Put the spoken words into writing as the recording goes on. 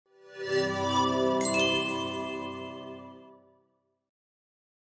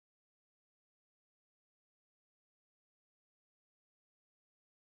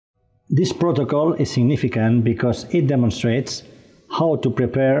This protocol is significant because it demonstrates how to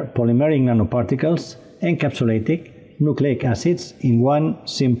prepare polymeric nanoparticles encapsulating nucleic acids in one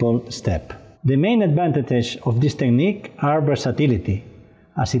simple step. The main advantages of this technique are versatility,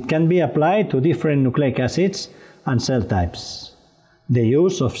 as it can be applied to different nucleic acids and cell types. The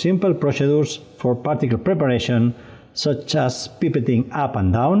use of simple procedures for particle preparation, such as pipetting up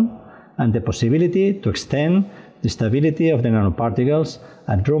and down, and the possibility to extend the stability of the nanoparticles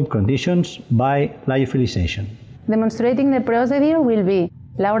at room conditions by lyophilization. Demonstrating the procedure will be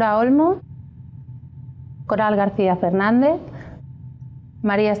Laura Olmo, Coral García-Fernandez,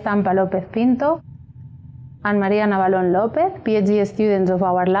 María Stampa-López Pinto, and María Navalón-López, PhD students of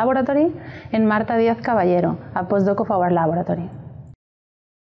our laboratory, and Marta Díaz-Caballero, a postdoc of our laboratory.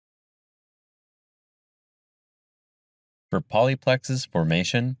 For polyplexes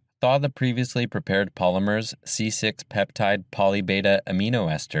formation, thaw the previously prepared polymers C6 peptide polybeta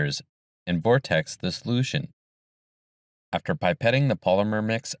aminoesters and vortex the solution. After pipetting the polymer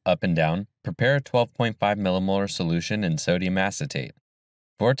mix up and down, prepare a 12.5 millimolar solution in sodium acetate.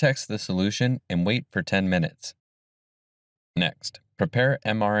 Vortex the solution and wait for 10 minutes. Next, prepare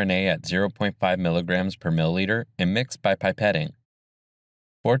mRNA at 0.5 milligrams per milliliter and mix by pipetting.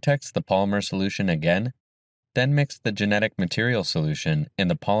 Vortex the polymer solution again, then mix the genetic material solution and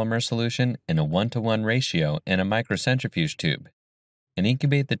the polymer solution in a 1:1 ratio in a microcentrifuge tube, and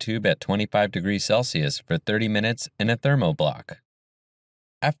incubate the tube at 25 degrees Celsius for 30 minutes in a thermoblock.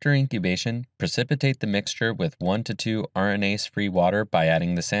 After incubation, precipitate the mixture with 1 to 2 RNase-free water by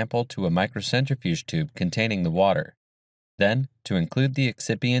adding the sample to a microcentrifuge tube containing the water. Then, to include the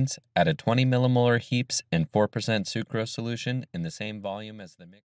excipients, add a 20 millimolar heaps and 4% sucrose solution in the same volume as the mix.